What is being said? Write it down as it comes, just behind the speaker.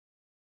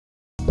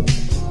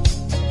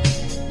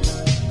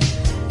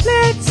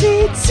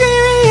Let's eat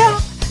cereal,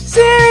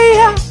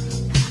 cereal.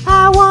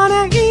 I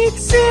wanna eat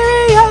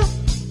cereal.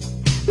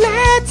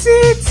 Let's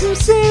eat some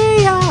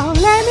cereal.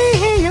 Let me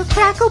hear your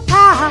crackle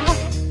pop.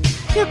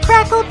 Your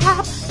crackle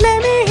pop.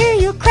 Let me hear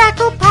your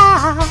crackle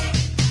pop.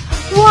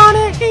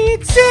 Wanna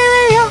eat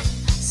cereal,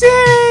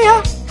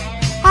 cereal.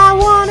 I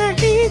wanna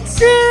eat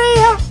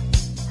cereal.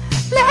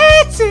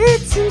 Let's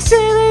eat some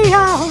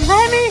cereal.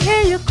 Let me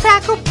hear your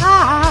crackle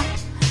pop.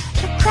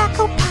 Your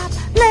crackle pop.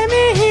 Let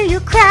me hear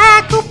your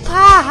crackle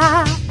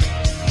pop.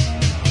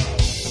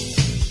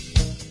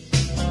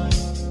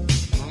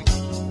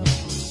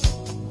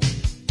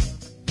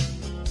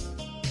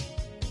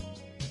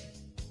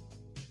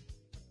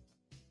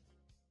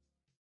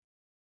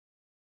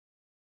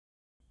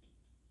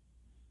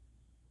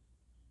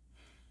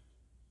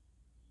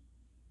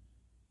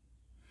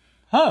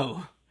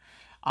 Oh,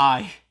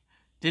 I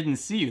didn't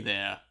see you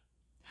there.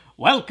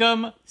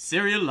 Welcome,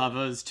 cereal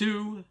lovers,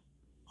 to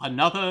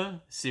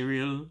another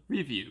cereal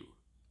review.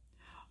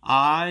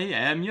 I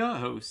am your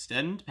host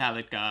and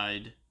palate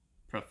guide,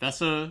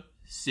 Professor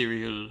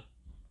Cereal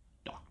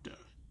Doctor.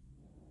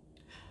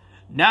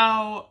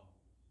 Now,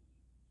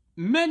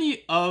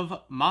 many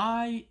of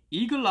my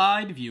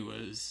eagle-eyed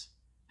viewers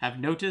have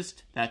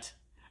noticed that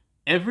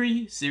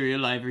every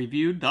cereal I've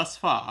reviewed thus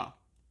far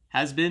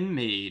has been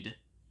made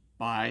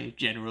by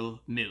General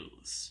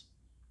Mills.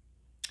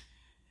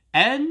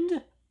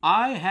 And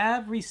I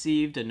have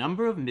received a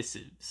number of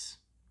missives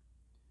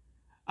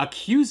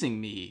accusing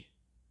me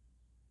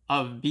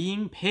of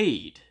being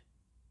paid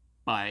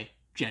by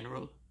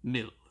General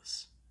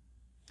Mills.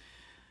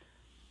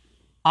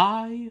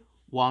 I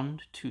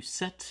want to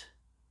set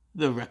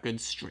the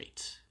record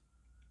straight.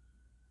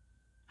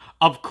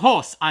 Of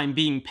course I'm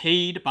being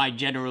paid by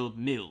General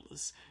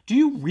Mills. Do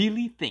you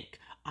really think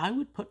I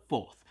would put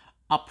forth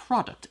a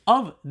product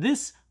of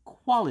this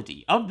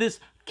quality, of this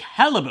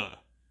caliber,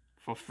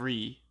 for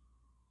free?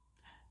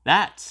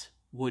 That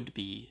would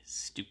be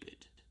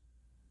stupid.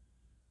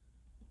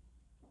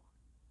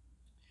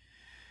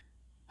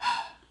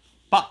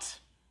 But,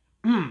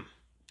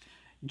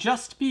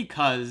 just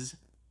because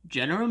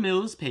General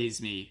Mills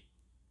pays me,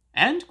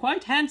 and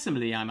quite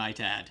handsomely I might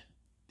add,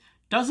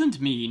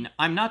 doesn't mean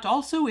I'm not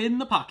also in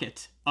the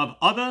pocket of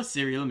other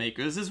cereal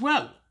makers as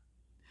well.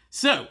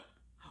 So,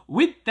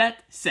 with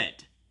that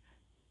said,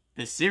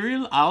 the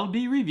cereal I'll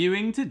be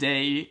reviewing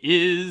today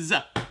is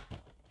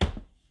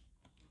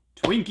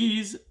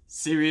Twinkies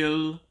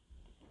cereal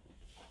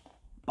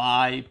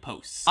by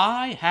Post.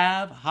 I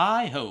have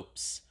high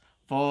hopes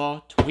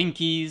for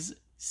Twinkies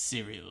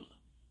cereal.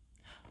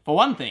 For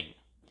one thing,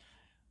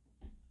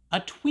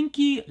 a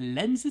Twinkie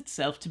lends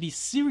itself to be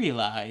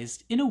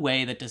serialized in a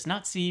way that does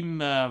not seem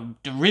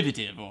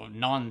derivative or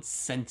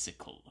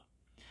nonsensical.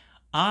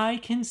 I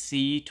can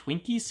see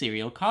Twinkie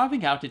cereal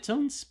carving out its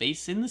own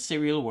space in the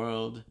cereal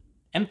world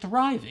and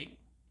thriving.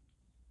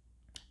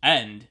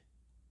 And,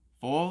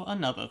 for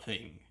another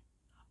thing,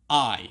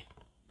 I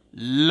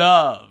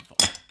love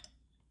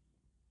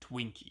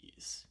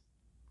Twinkies.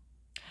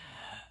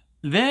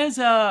 There's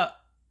a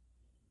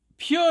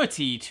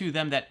purity to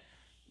them that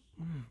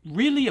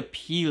really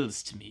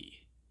appeals to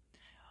me.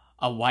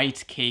 A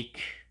white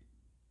cake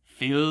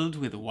filled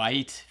with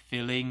white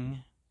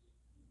filling.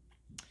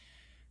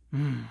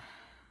 If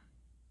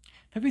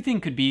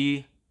everything could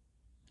be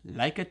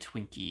like a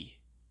Twinkie,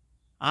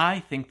 I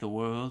think the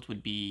world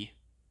would be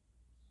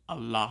a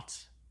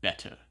lot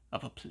better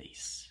of a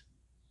place.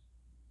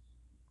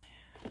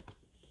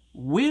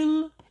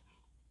 Will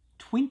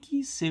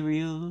Twinkie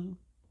cereal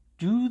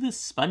do the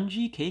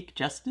spongy cake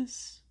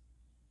justice?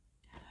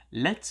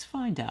 Let's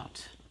find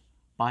out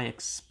by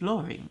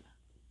exploring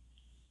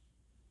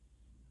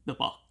the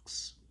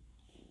box.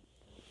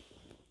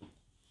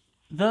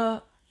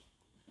 The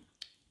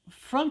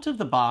front of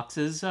the box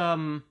is,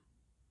 well,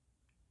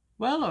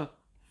 a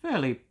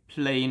fairly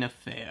plain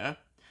affair.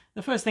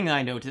 The first thing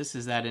I notice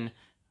is that in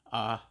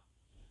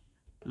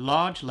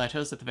large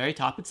letters at the very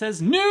top it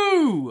says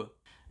new!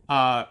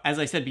 As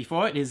I said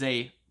before, it is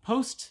a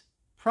Post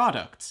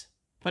product.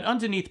 But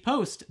underneath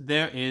Post,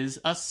 there is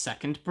a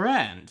second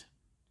brand,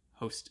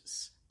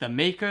 Hostess, the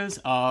makers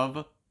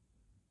of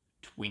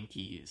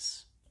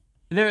Twinkies.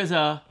 There is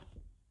a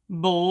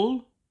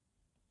bowl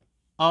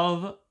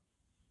of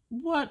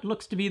what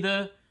looks to be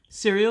the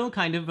cereal,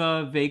 kind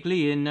of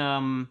vaguely in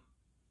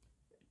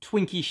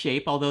Twinkie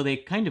shape, although they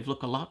kind of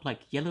look a lot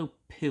like yellow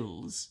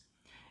pills.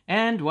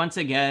 And once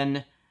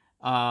again,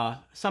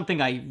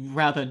 something I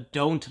rather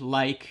don't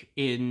like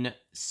in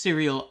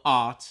cereal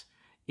art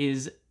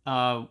is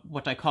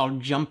what I call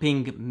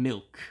jumping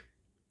milk.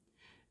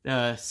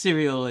 The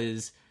cereal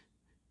is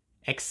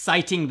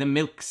exciting the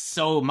milk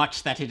so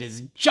much that it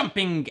is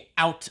jumping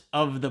out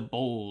of the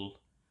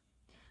bowl.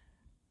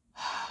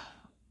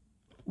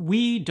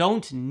 We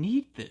don't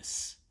need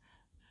this.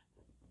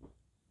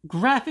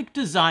 Graphic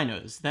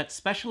designers that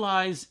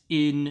specialize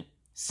in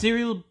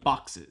cereal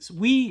boxes,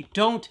 we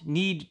don't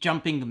need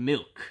jumping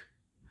milk.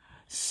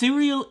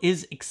 Cereal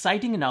is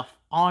exciting enough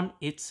on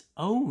its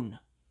own.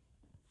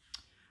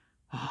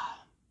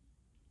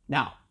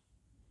 Now,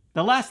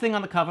 the last thing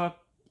on the cover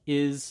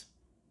is,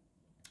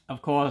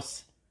 of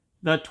course,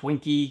 the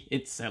Twinkie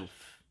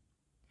itself.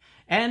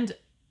 And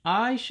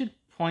I should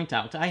point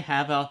out, I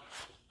have a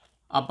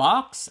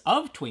box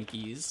of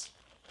Twinkies,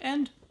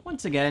 and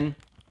once again,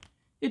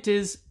 it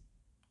is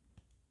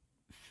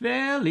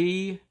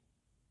fairly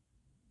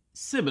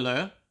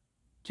similar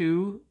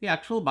to the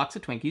actual box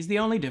of Twinkies. The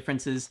only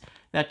difference is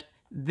that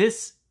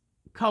this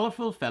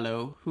colorful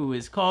fellow, who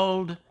is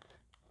called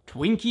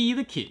Twinkie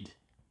the Kid,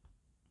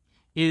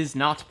 is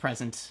not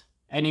present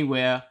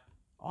anywhere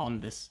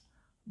on this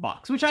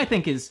box, which I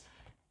think is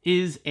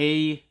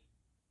a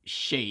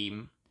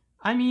shame.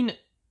 I mean,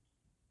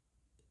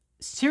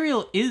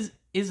 cereal is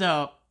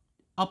a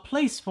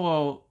place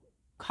for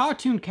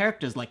cartoon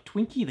characters like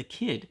Twinkie the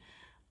Kid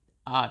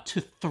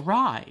to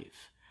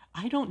thrive.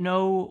 I don't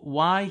know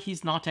why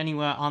he's not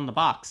anywhere on the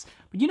box.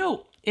 But you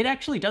know, it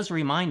actually does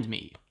remind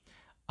me.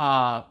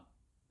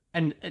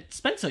 And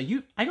Spencer,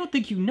 I don't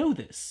think you know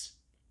this.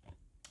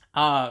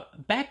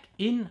 Back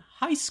in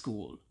high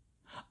school,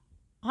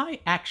 I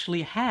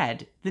actually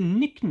had the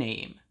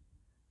nickname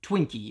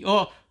Twinkie,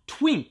 or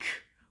Twink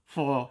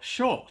for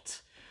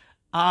short.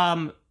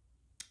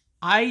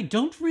 I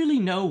don't really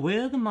know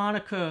where the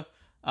moniker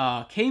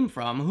came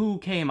from, who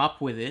came up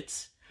with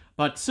it,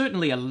 but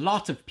certainly a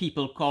lot of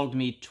people called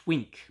me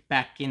Twink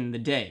back in the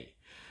day.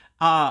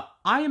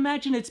 I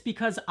imagine it's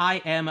because I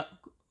am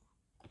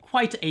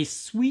quite a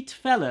sweet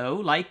fellow,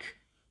 like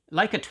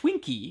a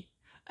Twinkie,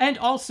 and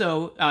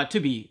also, to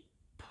be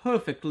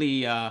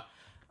perfectly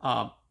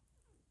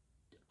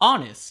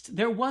honest,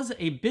 there was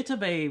a bit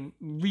of a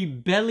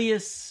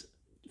rebellious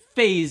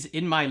phase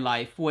in my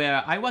life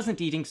where I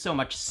wasn't eating so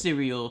much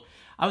cereal.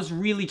 I was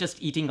really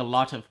just eating a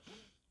lot of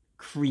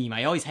cream.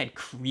 I always had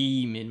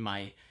cream in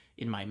my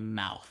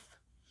mouth.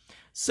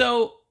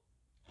 So,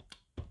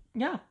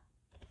 yeah.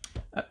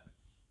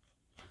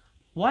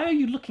 Why are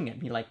you looking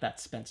at me like that,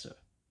 Spencer?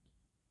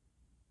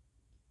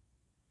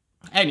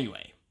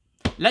 Anyway,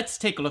 let's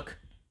take a look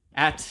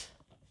at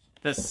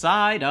the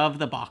side of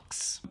the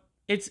box.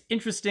 It's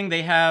interesting,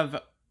 they have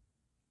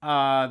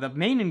the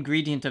main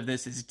ingredient of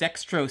this is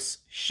dextrose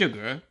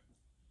sugar.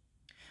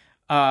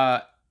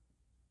 And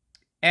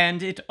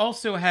it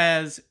also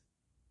has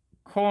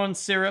corn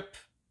syrup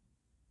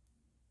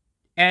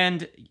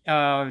and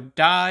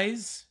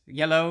dyes,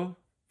 yellow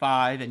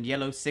 5 and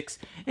yellow 6.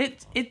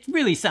 It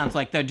really sounds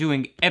like they're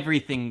doing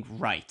everything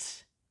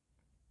right.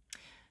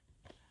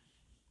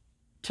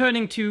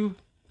 Turning to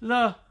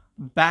the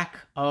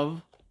back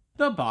of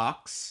the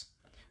box,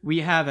 we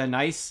have a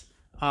nice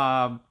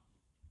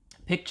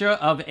picture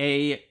of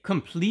a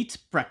complete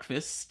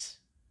breakfast.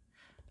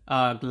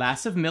 A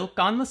glass of milk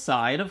on the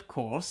side, of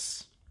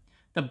course.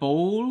 The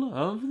bowl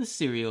of the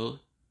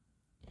cereal.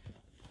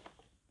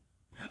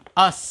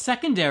 A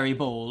secondary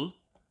bowl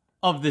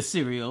of the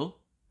cereal,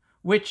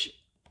 which,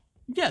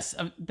 yes,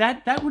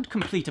 that would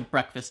complete a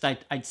breakfast,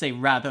 I'd say,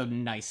 rather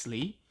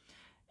nicely.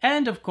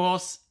 And, of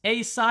course,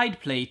 a side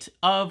plate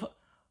of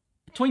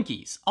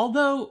Twinkies.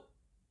 Although,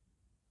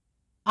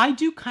 I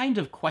do kind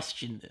of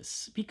question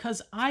this,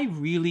 because I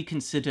really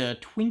consider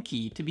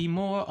Twinkie to be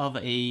more of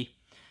a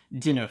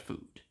dinner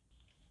food.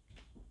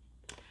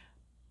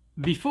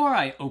 Before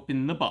I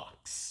open the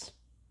box,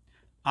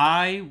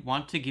 I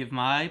want to give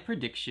my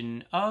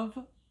prediction of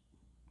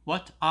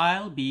what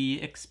I'll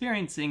be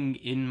experiencing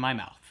in my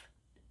mouth.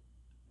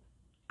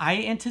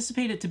 I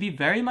anticipate it to be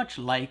very much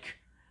like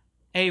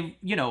a,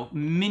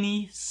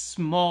 mini,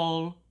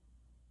 small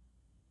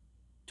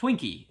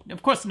Twinkie.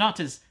 Of course, not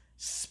as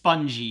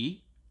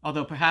spongy,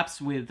 although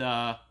perhaps with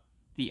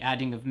the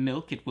adding of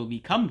milk it will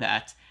become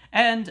that.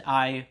 And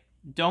I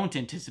don't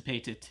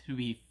anticipate it to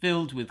be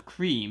filled with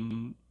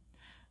cream,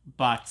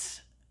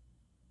 but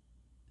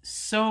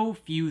so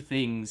few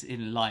things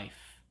in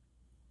life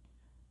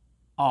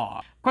are.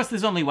 Of course,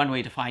 there's only one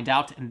way to find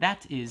out, and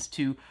that is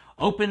to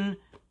open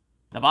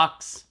the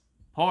box,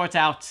 pour it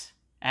out,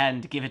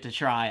 and give it a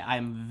try.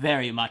 I'm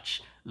very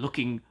much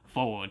looking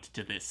forward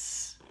to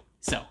this.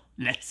 So,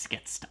 let's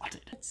get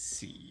started. Let's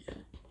see.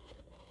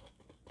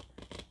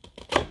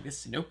 Get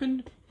this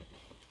open.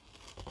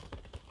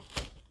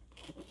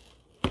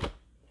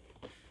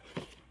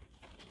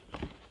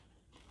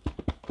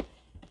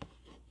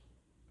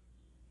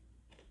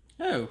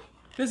 Oh,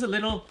 there's a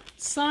little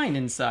sign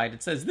inside.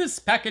 It says, "This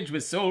package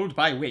was sold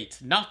by weight,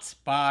 not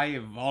by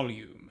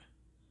volume."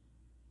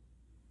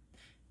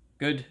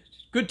 Good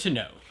to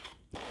know.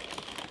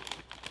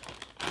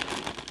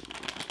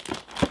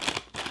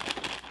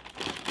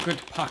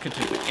 Good pocket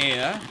of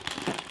air.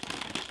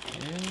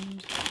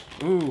 And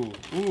ooh,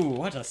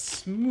 what a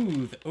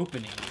smooth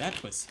opening.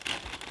 That was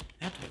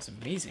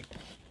amazing.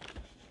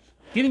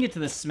 Giving it to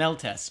the smell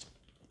test,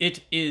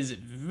 it is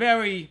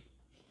very,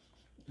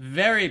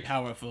 very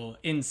powerful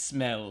in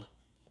smell.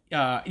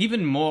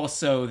 Even more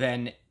so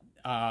than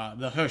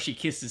the Hershey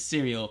Kisses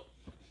cereal.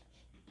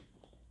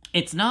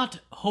 It's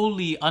not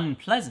wholly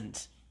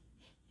unpleasant.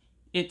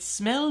 It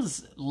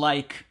smells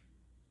like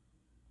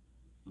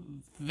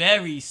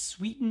very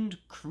sweetened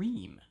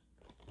cream.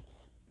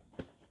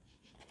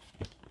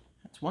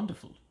 That's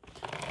wonderful.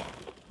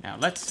 Now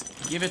let's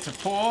give it a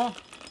pour.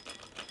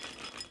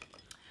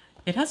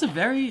 It has a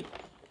very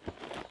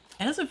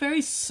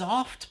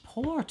soft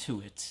pour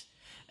to it.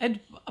 And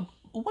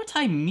what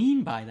I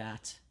mean by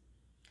that,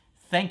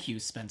 thank you,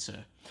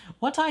 Spencer.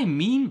 What I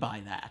mean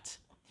by that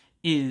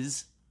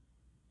is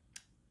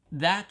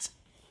that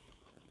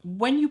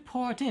when you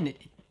pour it in,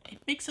 it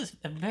makes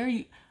a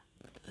very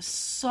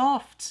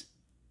soft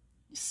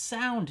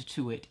sound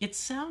to it. It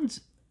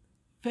sounds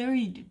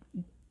very,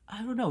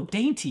 I don't know,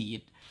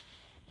 dainty.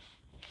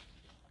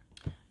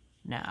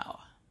 Now,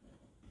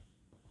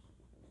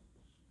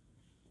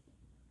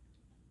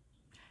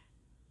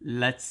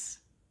 it's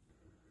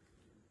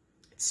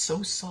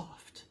so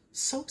soft,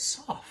 so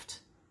soft.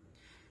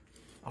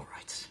 All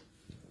right.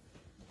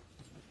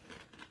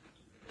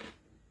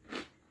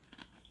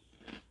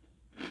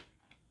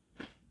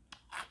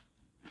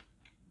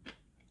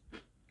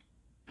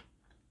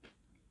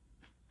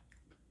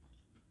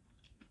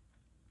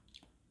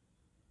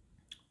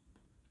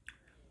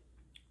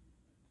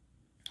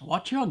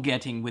 What you're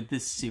getting with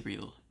this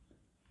cereal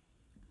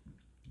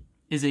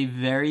is a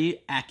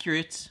very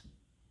accurate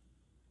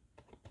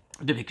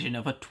depiction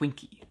of a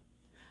Twinkie.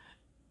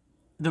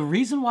 The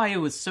reason why it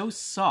was so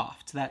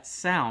soft, that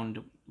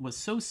sound was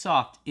so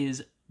soft,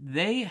 is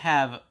they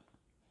have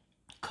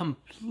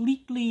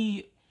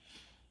completely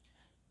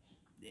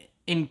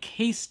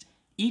encased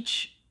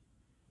each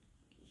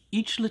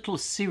little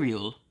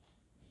cereal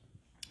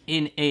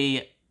in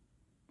a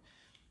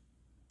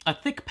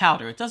thick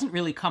powder. It doesn't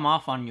really come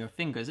off on your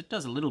fingers. It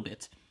does a little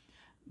bit.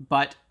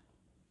 But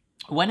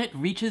when it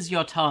reaches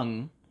your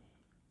tongue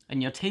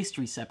and your taste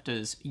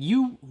receptors,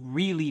 you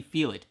really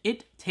feel it.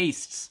 It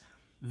tastes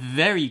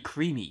very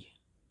creamy.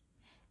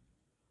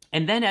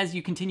 And then as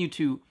you continue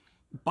to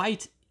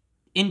bite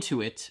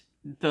into it,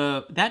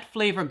 that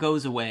flavor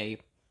goes away.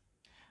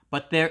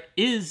 But there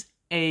is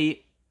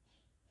a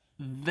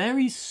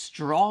very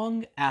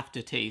strong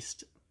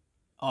aftertaste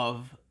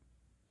of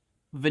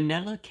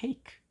vanilla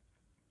cake.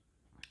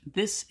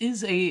 This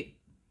is a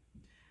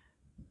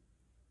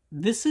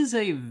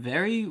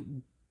very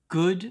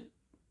good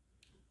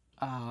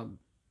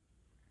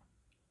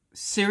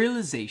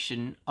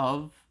serialization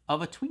of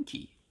a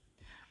Twinkie.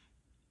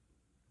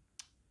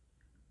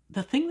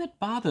 The thing that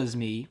bothers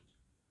me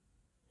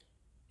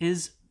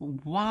is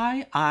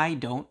why I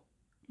don't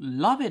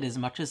love it as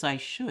much as I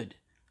should.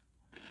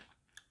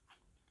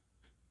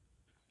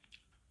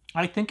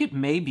 I think it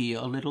may be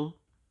a little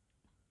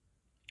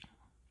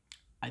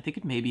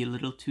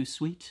too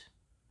sweet.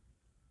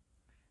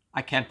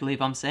 I can't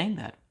believe I'm saying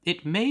that.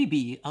 It may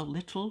be a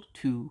little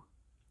too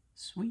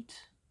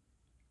sweet.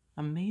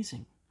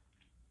 Amazing.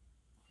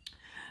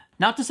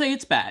 Not to say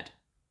it's bad,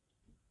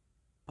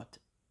 but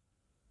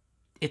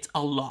it's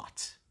a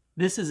lot.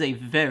 This is a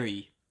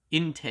very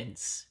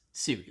intense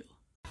cereal.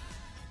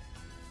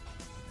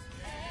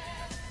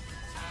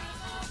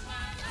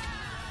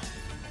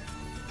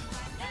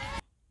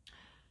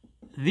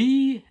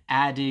 The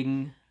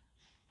adding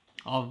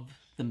of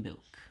the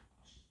milk.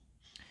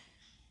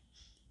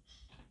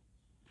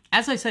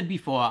 As I said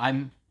before,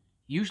 I'm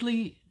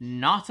usually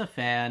not a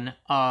fan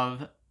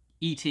of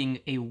eating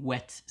a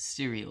wet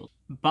cereal,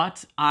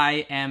 but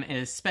I am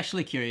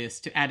especially curious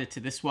to add it to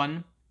this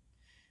one,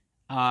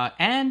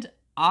 and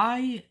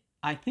I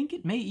think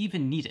it may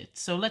even need it,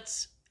 so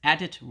let's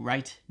add it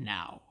right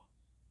now.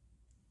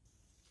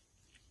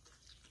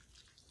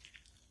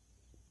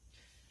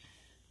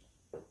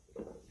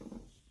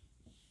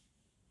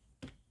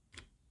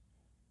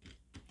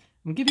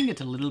 I'm giving it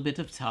a little bit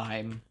of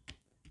time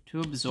to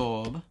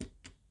absorb,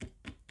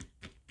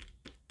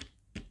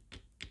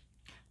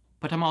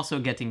 but I'm also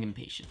getting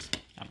impatient.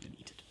 I'm gonna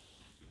eat it.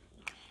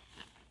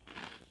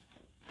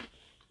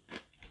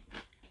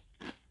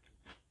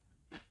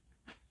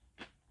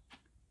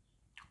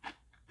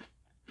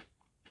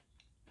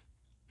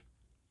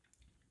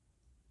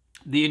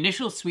 The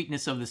initial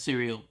sweetness of the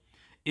cereal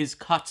is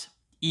cut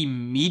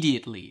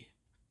immediately.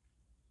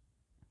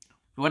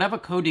 Whatever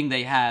coating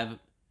they have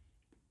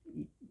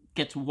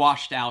gets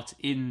washed out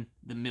in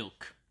the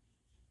milk.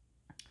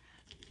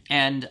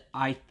 And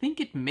I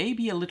think it may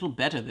be a little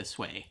better this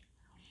way.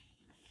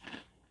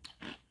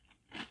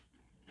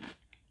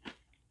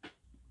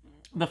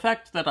 The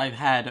fact that I've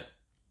had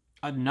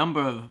a number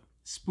of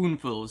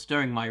spoonfuls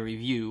during my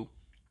review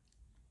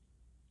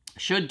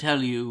should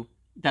tell you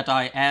that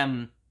I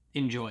am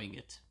enjoying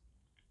it.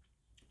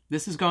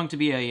 This is going to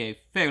be a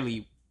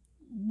fairly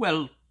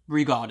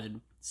well-regarded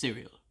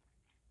cereal.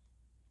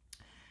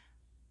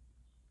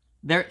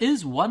 There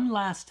is one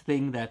last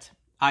thing that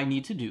I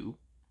need to do,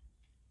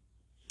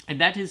 and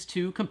that is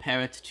to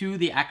compare it to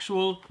the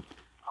actual...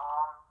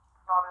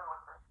 Not in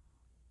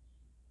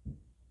liquid.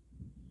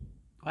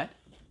 What?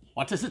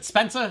 What is it,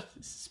 Spencer?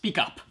 Speak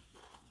up.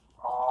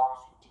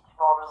 Not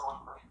in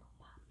liquid.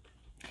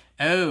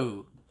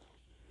 Oh.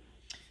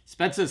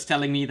 Spencer's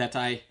telling me that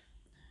I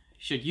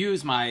should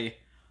use my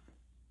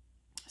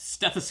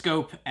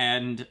stethoscope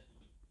and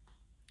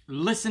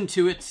listen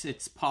to it.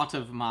 It's part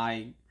of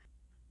my...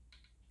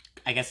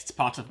 I guess it's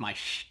part of my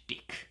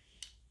shtick.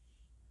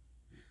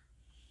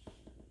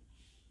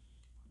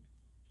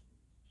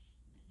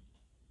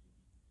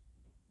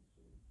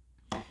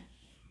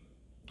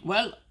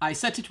 Well, I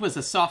said it was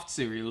a soft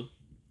cereal.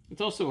 It's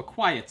also a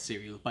quiet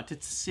cereal, but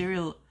it's a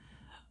cereal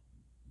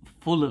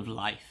full of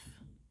life.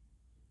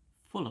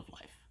 Full of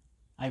life.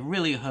 I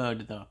really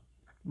heard the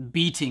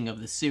beating of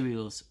the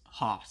cereal's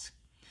heart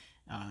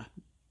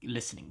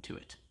listening to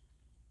it.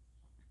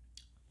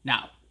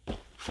 Now,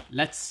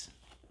 let's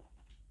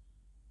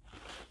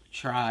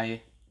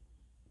try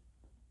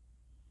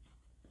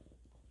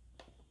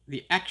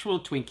the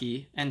actual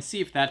Twinkie and see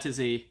if that is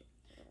a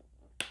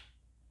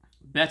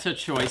better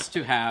choice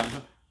to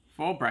have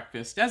for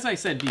breakfast. As I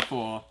said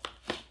before,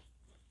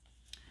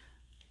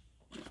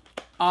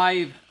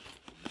 I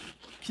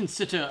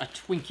consider a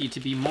Twinkie to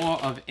be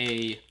more of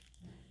a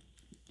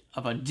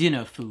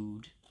dinner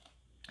food,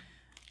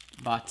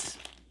 but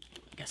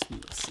I guess we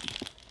will see.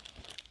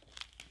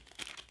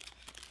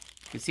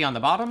 You can see on the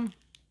bottom,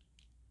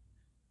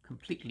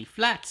 completely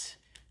flat,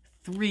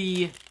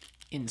 3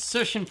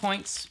 insertion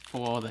points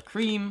for the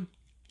cream.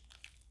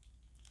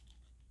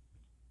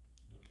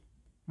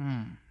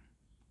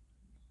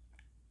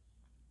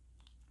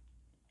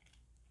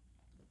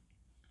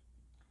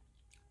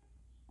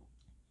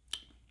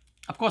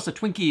 Of course, a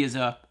Twinkie is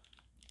a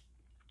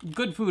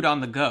good food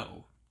on the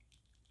go,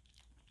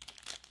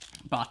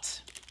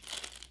 but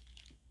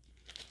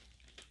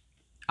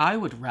I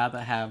would rather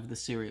have the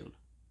cereal.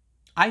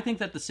 I think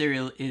that the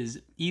cereal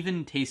is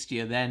even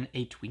tastier than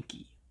a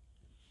Twinkie.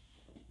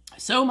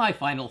 So my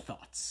final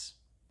thoughts.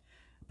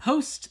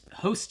 Post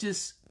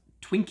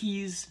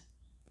HostessTwinkies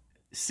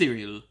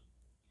cereal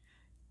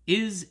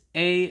is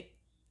a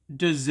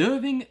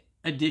deserving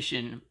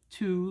addition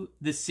to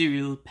the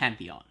cereal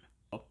pantheon.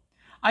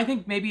 I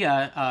think maybe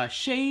a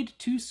shade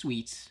too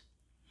sweet,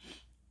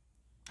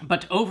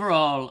 but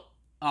overall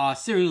a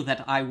cereal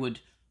that I would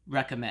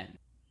recommend.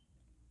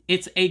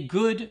 It's a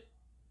good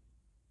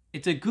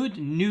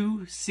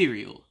new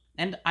cereal,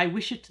 and I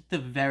wish it the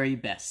very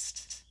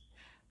best.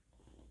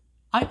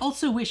 I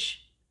also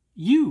wish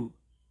you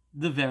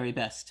the very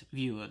best,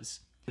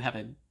 viewers. You have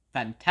a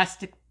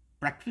fantastic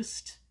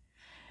breakfast,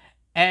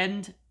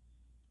 and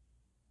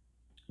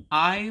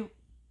I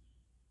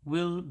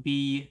will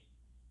be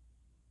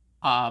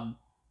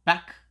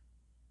back.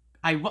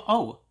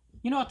 Oh,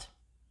 you know what?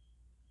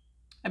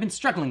 I've been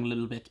struggling a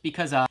little bit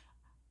because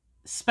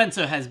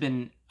Spencer has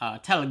been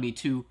telling me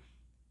to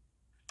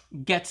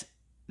get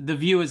the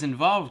viewers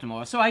involved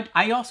more. So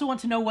I also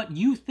want to know what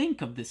you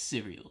think of this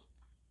cereal.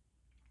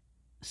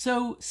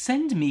 So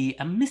send me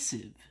a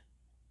missive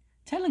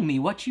telling me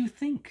what you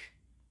think.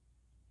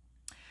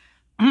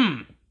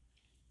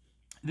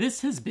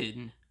 This has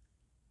been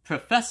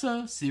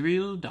Professor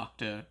Cereal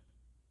Doctor,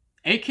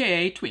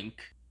 aka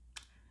Twink,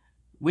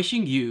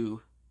 wishing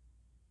you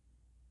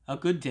a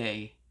good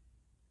day,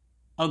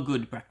 a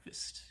good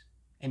breakfast,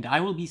 and I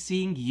will be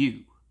seeing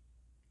you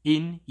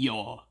in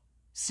your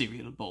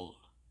cereal bowl.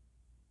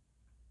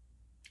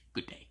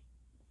 Good day.